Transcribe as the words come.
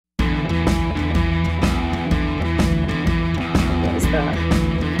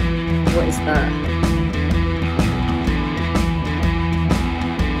What is that?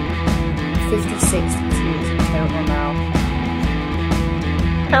 56 tattoos in total now.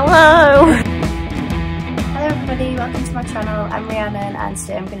 Hello! Hello everybody, welcome to my channel. I'm Rhiannon and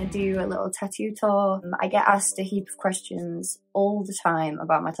today I'm going to do a little tattoo tour. I get asked a heap of questions all the time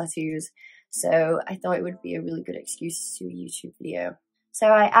about my tattoos, so I thought it would be a really good excuse to do a YouTube video. So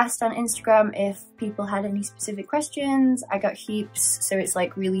I asked on Instagram if people had any specific questions. I got heaps, so it's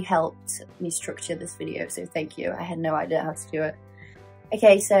like really helped me structure this video, so thank you. I had no idea how to do it.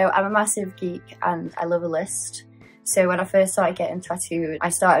 Okay, so I'm a massive geek and I love a list. So when I first started getting tattooed, I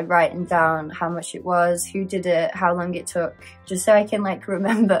started writing down how much it was, who did it, how long it took, just so I can like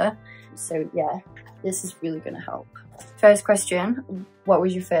remember. So yeah, this is really gonna help. First question, what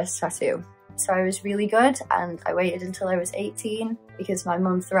was your first tattoo? So I was really good and I waited until I was 18 because my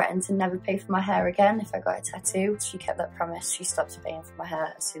mum threatened to never pay for my hair again if I got a tattoo. She kept that promise. She stopped paying for my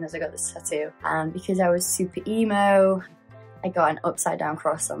hair as soon as I got this tattoo. And because I was super emo, I got an upside down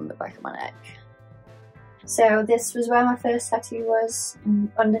cross on the back of my neck. So this was where my first tattoo was,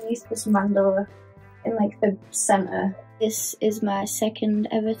 underneath this mandala in like the center. This is my second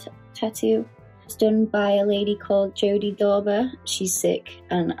ever tattoo. It's done by a lady called Jodie Dauber. She's sick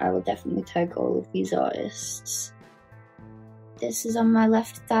and I will definitely tag all of these artists. This is on my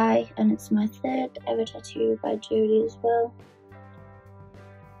left thigh and it's my third ever tattoo by Jodie as well.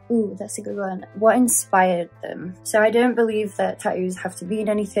 Ooh, that's a good one. What inspired them? So I don't believe that tattoos have to mean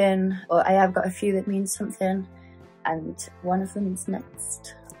anything, but I have got a few that mean something, and one of them is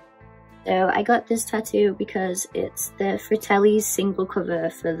next. So I got this tattoo because it's the Fratelli's single cover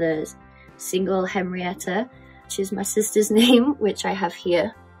for the single Henrietta, which is my sister's name, which I have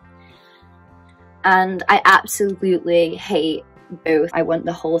here. And I absolutely hate both. I want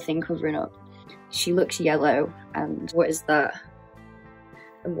the whole thing covering up. She looks yellow, and what is that?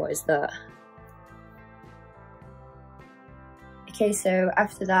 And what is that? Okay, so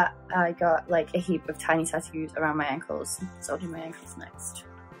after that I got like a heap of tiny tattoos around my ankles, so I'll do my ankles next.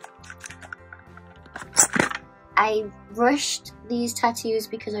 I rushed these tattoos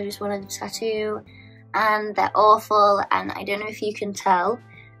because I just wanted a tattoo and they're awful, and I don't know if you can tell,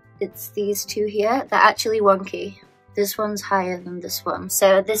 it's these two here, they're actually wonky. This one's higher than this one.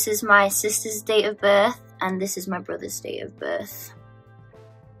 So this is my sister's date of birth and this is my brother's date of birth.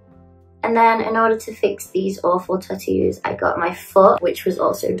 And then in order to fix these awful tattoos, I got my foot, which was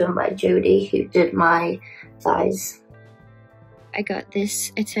also done by Jodie, who did my thighs. I got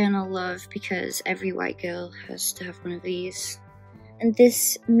this Eternal Love because every white girl has to have one of these. And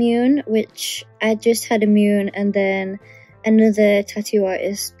this moon, which I just had a moon, and then another tattoo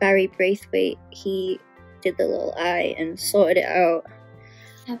artist, Barry Braithwaite, he did the little eye and sorted it out.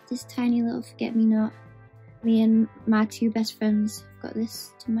 I have this tiny little forget-me-not. Me and my two best friends got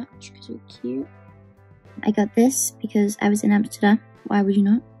this to match because we're cute. I got this because I was in Amsterdam. Why would you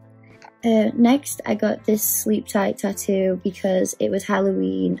not? Next, I got this Sleep Tight tattoo because it was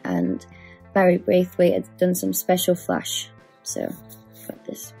Halloween and Barry Braithwaite had done some special flash. So, I got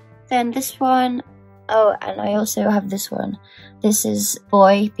this. Then this one, oh, and I also have this one. This is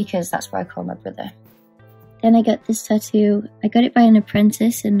Boy because that's what I call my brother. Then I got this tattoo. I got it by an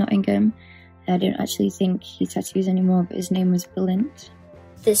apprentice in Nottingham. I don't actually think he tattoos anymore, but his name was Brilliant.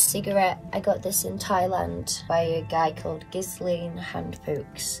 This cigarette, I got this in Thailand by a guy called Ghislaine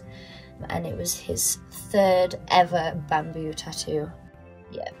Handpokes, and it was his third ever bamboo tattoo.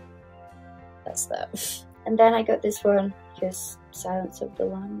 Yeah, that's that. And then I got this one because Silence of the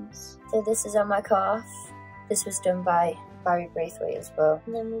Lambs. So this is on my calf. This was done by Barry Braithwaite as well.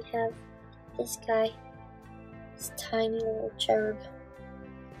 And then we have this guy, this tiny little cherub.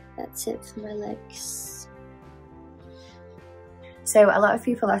 That's it for my legs. So a lot of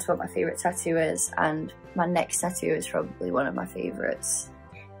people ask what my favourite tattoo is, and my next tattoo is probably one of my favourites.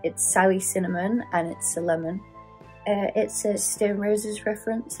 It's Sally Cinnamon and it's a lemon. It's a Stone Roses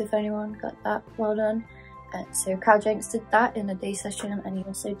reference, if anyone got that, well done. So Carl Jenks did that in a day session, and he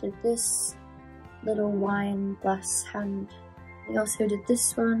also did this little wine glass hand. He also did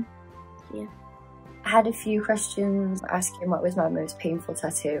this one, yeah. I had a few questions asking what was my most painful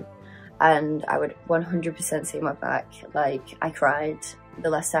tattoo, and I would 100% say my back. Like, I cried the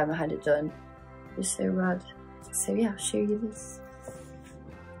last time I had it done. It was so rad. So yeah, I'll show you this.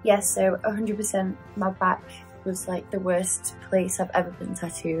 Yeah, so 100% my back was like the worst place I've ever been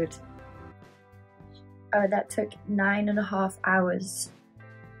tattooed. Oh, that took 9.5 hours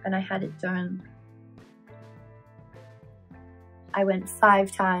and I had it done. I went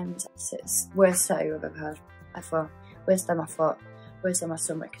 5 times. It's the worst tattoo I've ever had. I thought, worse than my foot, worse than my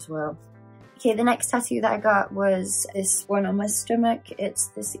stomach as well. Okay, the next tattoo that I got was this one on my stomach. It's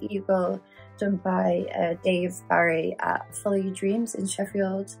this eagle done by Dave Barry at Follow Your Dreams in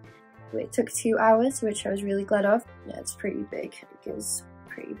Sheffield. It took 2 hours, which I was really glad of. Yeah, it's pretty big. It goes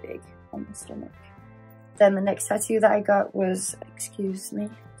pretty big on my stomach. Then the next tattoo that I got was,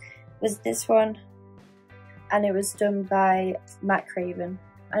 was this one. And it was done by Matt Craven.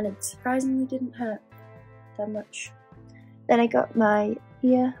 And it surprisingly didn't hurt that much. Then I got my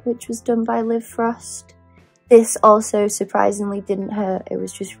ear, which was done by Liv Frost. This also surprisingly didn't hurt, it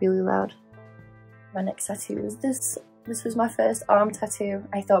was just really loud. My next tattoo was this. This was my first arm tattoo.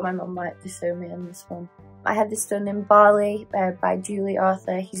 I thought my mum might disown me on this one. I had this done in Bali by Julie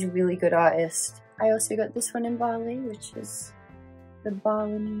Arthur. He's a really good artist. I also got this one in Bali, which is the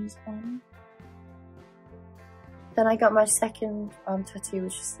Balinese one. Then I got my second arm tattoo,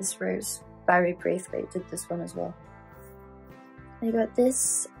 which is this rose. Barry Braithwaite did this one as well. I got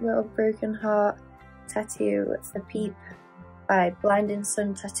this little broken heart tattoo for Peep by Blinding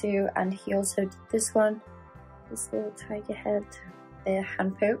Sun Tattoo, and he also did this one. This little tiger head,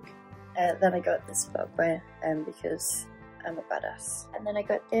 hand poke. Then I got this barbed wire because I'm a badass. And then I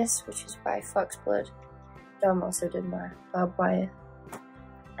got this, which is by Foxblood. Dom also did my barbed wire.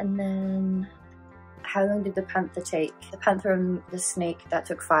 And then, how long did the panther take? The panther and the snake, that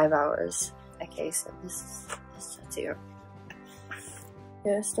took 5 hours. Okay, so this is this tattoo.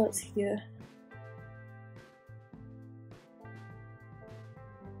 Yeah, it starts here.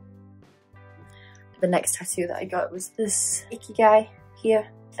 The next tattoo that I got was this ikigai here,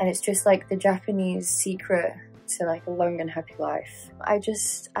 and it's just like the Japanese secret to like a long and happy life. I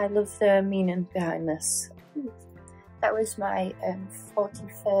love the meaning behind this. That was my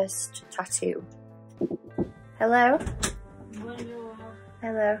 41st tattoo. Hello? Bonjour.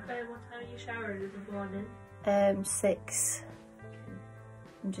 Hello. What time you showered in the morning? 6.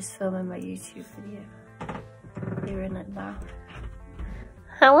 I'm just filming my YouTube video. You're in it now.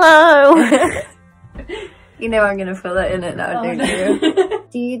 Hello! You know I'm gonna fill it in it now, don't you?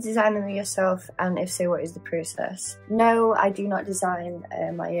 Do you design them yourself, and if so, what is the process? No, I do not design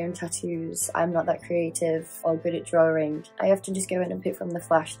my own tattoos. I'm not that creative or good at drawing. I often just go in and pick from the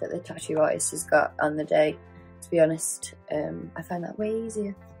flash that the tattoo artist has got on the day. To be honest, I find that way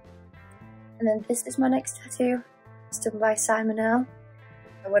easier. And then this is my next tattoo. It's done by Simon L.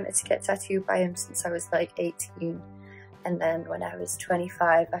 I wanted to get tattooed by him since I was like 18. And then when I was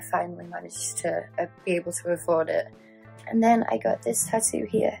 25, I finally managed to be able to afford it. And then I got this tattoo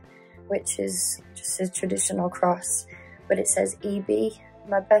here, which is just a traditional cross, but it says EB,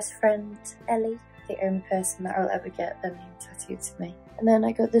 my best friend Ellie, the only person that I'll ever get their name tattooed to me. And then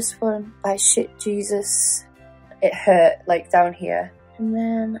I got this one by Shit Jesus. It hurt, like down here. And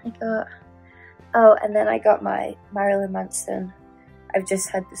then I got my Marylin Manson. I've just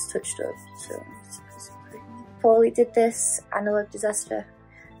had this touched up, so it's pretty. Paulie did this, Analog Disaster.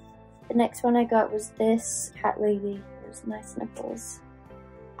 The next one I got was this, Cat Lady. It was nice nipples.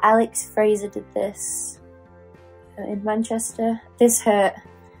 Alex Fraser did this in Manchester. This hurt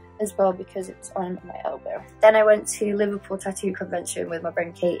as well because it's on my elbow. Then I went to Liverpool Tattoo Convention with my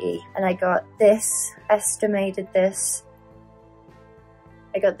friend Katie, and I got this. Esther May did this.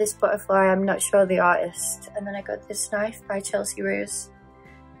 I got this butterfly, I'm not sure the artist. And then I got this knife by Chelsea Rose.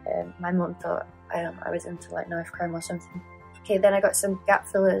 My mum thought I was into like knife crime or something. Okay, then I got some gap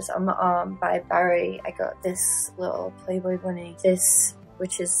fillers on my arm by Barry. I got this little Playboy bunny. This,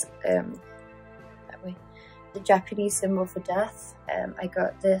 which is that way, the Japanese symbol for death. I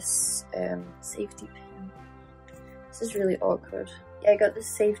got this safety pin. This is really awkward. Yeah, I got this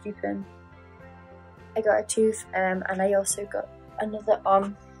safety pin. I got a tooth, and I also got another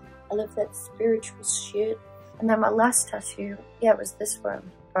arm. I love that spiritual shit. And then my last tattoo, yeah, it was this one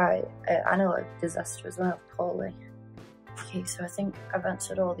by Analog Disaster as well, Paulie. Okay, so I think I've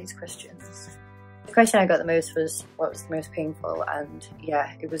answered all these questions. The question I got the most was what was the most painful, and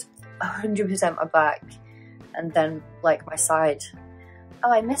yeah, it was 100% my back, and then like my side.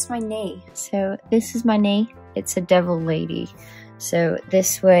 Oh, I missed my knee. So this is my knee. It's a devil lady. So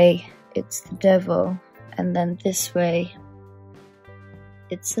this way it's the devil, and then this way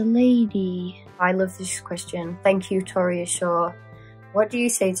it's a lady. I love this question. Thank you, Toria Shaw. What do you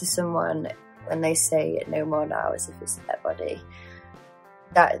say to someone when they say no more now as if it's their body?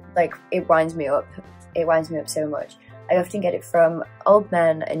 That, like, it winds me up. It winds me up so much. I often get it from old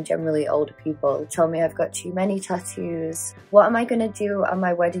men and generally older people tell me I've got too many tattoos. What am I gonna do on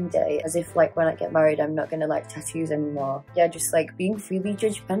my wedding day? As if like when I get married I'm not gonna like tattoos anymore. Yeah, just like being really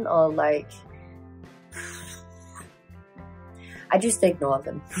judgmental, like I just ignore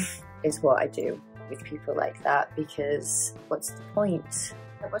them is what I do with people like that, because what's the point?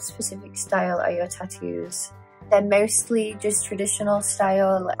 What specific style are your tattoos? They're mostly just traditional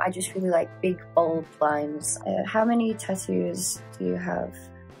style. I just really like big bold lines. How many tattoos do you have?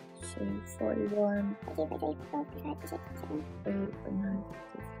 So 41.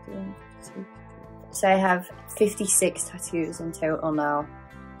 So I have 56 tattoos in total now.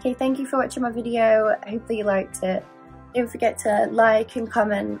 Okay, thank you for watching my video. I hope that you liked it. Don't forget to like and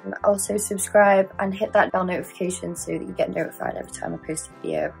comment, and also subscribe and hit that bell notification so that you get notified every time I post a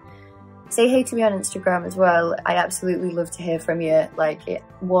video. Say hey to me on Instagram as well. I absolutely love to hear from you. Like, it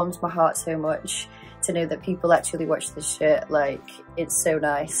warms my heart so much to know that people actually watch this shit. Like, it's so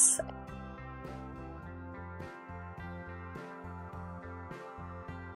nice.